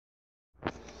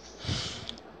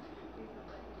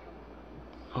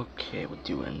Okay, we'll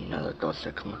do another 12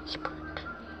 seconds break.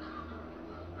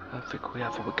 I think we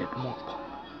have to get more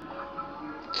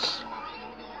points.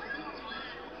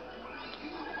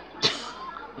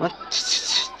 What?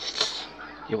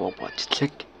 You will watch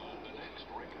click.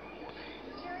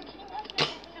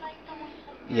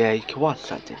 Yeah, you can watch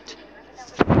that.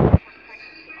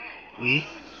 We?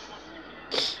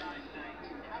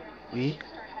 We?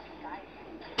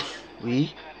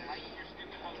 We?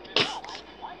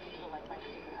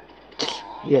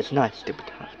 Yeah, it's nice, stupid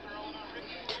time.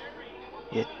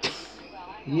 Yeah.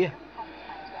 Yeah.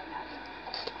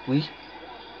 We?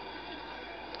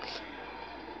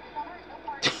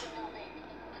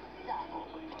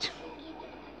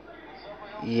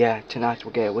 Yeah, tonight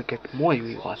we get more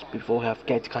rewards before we have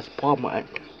get cause problem and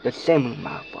the same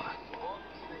amount.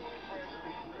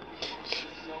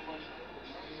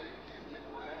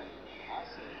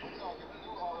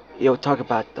 You'll talk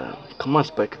about the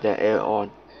commerce break that air on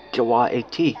July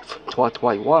 18th,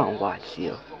 2021 last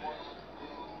year.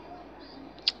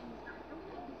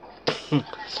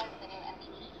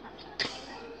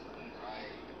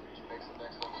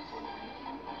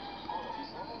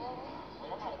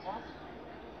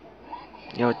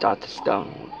 You know, Dr.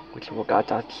 Stone, which we got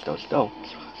Dr. Stone.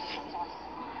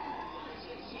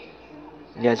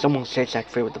 Yeah, someone says that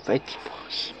favorite the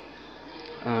vegetables.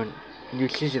 New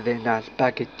season then announced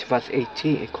back in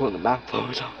 2018 including the map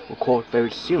will record very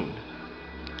soon.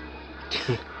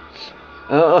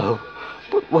 Oh,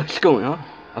 what's going on?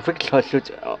 I think it's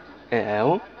just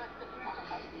L.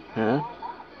 Huh?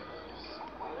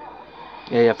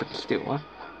 Yeah, I think it's still one.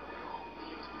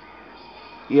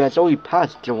 Yeah, it's only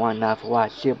past July now for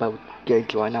last year, but we get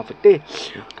July now for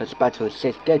this. Because back to the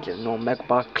same schedule, no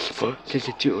megabox for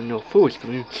 62 no foods.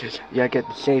 Yeah, I get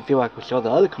the same feel like with all the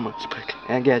other comments,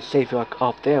 and I get the same feel like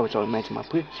off there, which I mentioned my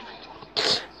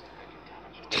previous.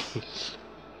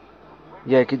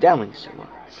 Yeah, get down with this one.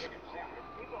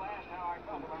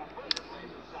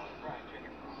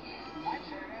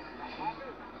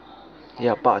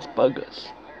 Yeah, Bob's Burgers.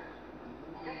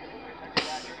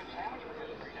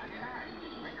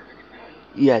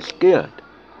 Yeah, it's good.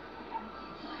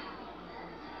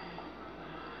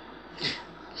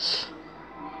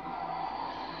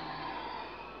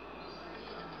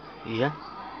 Yeah.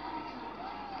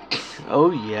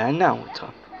 Oh yeah, now we're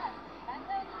talking.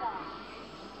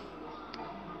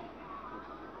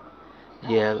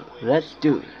 Yeah, let's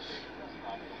do this.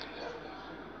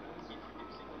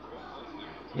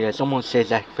 Yeah, someone says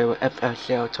that favorite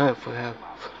FSL 12 for her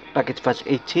back in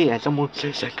 2018, and someone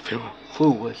says that favorite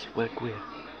food was weird.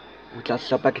 We got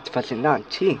stuff back in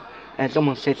 2019, and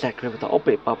someone says that with the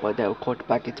open bubble that recorded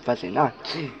back in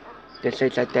 2019. They say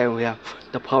that there we have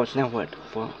the Powers Network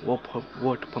for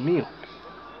world premiere.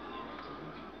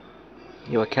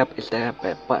 Your cap is there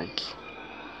at buttons.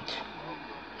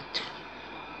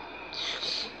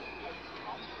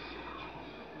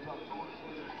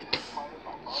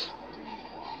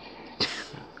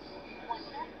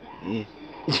 Yeah,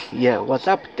 yeah, what's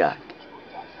up, Doc?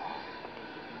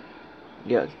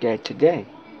 Yeah, today.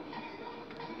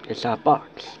 It's our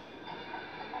box.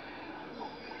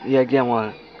 Yeah, again,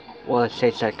 well, it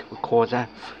says like record that.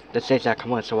 The says that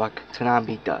commercial like cannot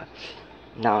be done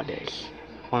nowadays.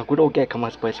 Well, we don't get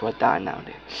commercial places like that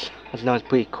nowadays. I know it's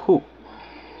pretty cool.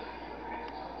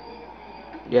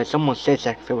 Yeah, someone says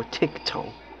that feel TikTok.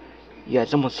 Yeah,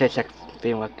 someone says that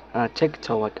feel like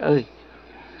TikTok like oh,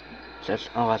 that's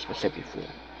all I said before.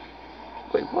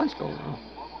 Wait, what's going on?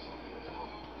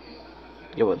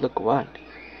 Yo, look around.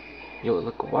 Yo,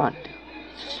 look around.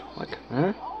 Like,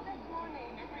 huh?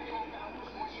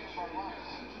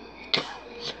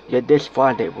 Yeah, this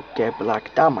Friday we'll get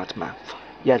Black Diamond Man.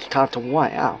 Yeah, it's time to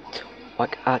wind out.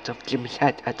 Like out of Jimmy's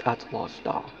head at Outlaw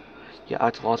Star. Yeah,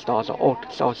 Outlaw Stars are old,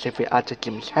 so if we out of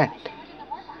Jimmy's head.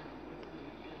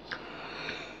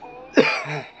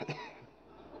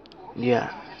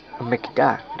 Yeah, and make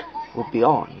that will be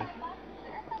on.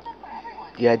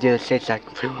 Yeah, they said that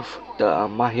the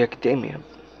My Hero Academia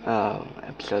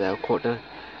episode I recorded.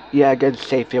 Yeah, I got to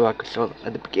say feel like so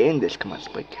at the beginning of this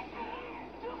commercial break.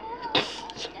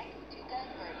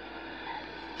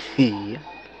 Yeah.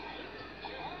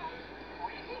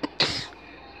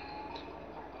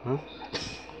 Huh?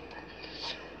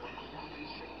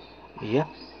 Yeah.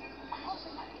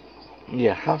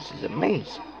 Your house is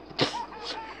amazing.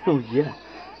 Oh yeah.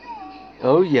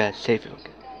 Oh yeah, save it.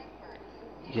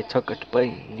 You took it by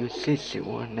you see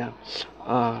one now.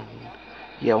 Um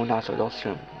yeah, on also those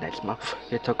next month.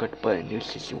 You took it by you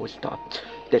see will start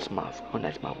this month or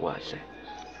next month what I say.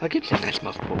 I keep saying next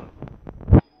month for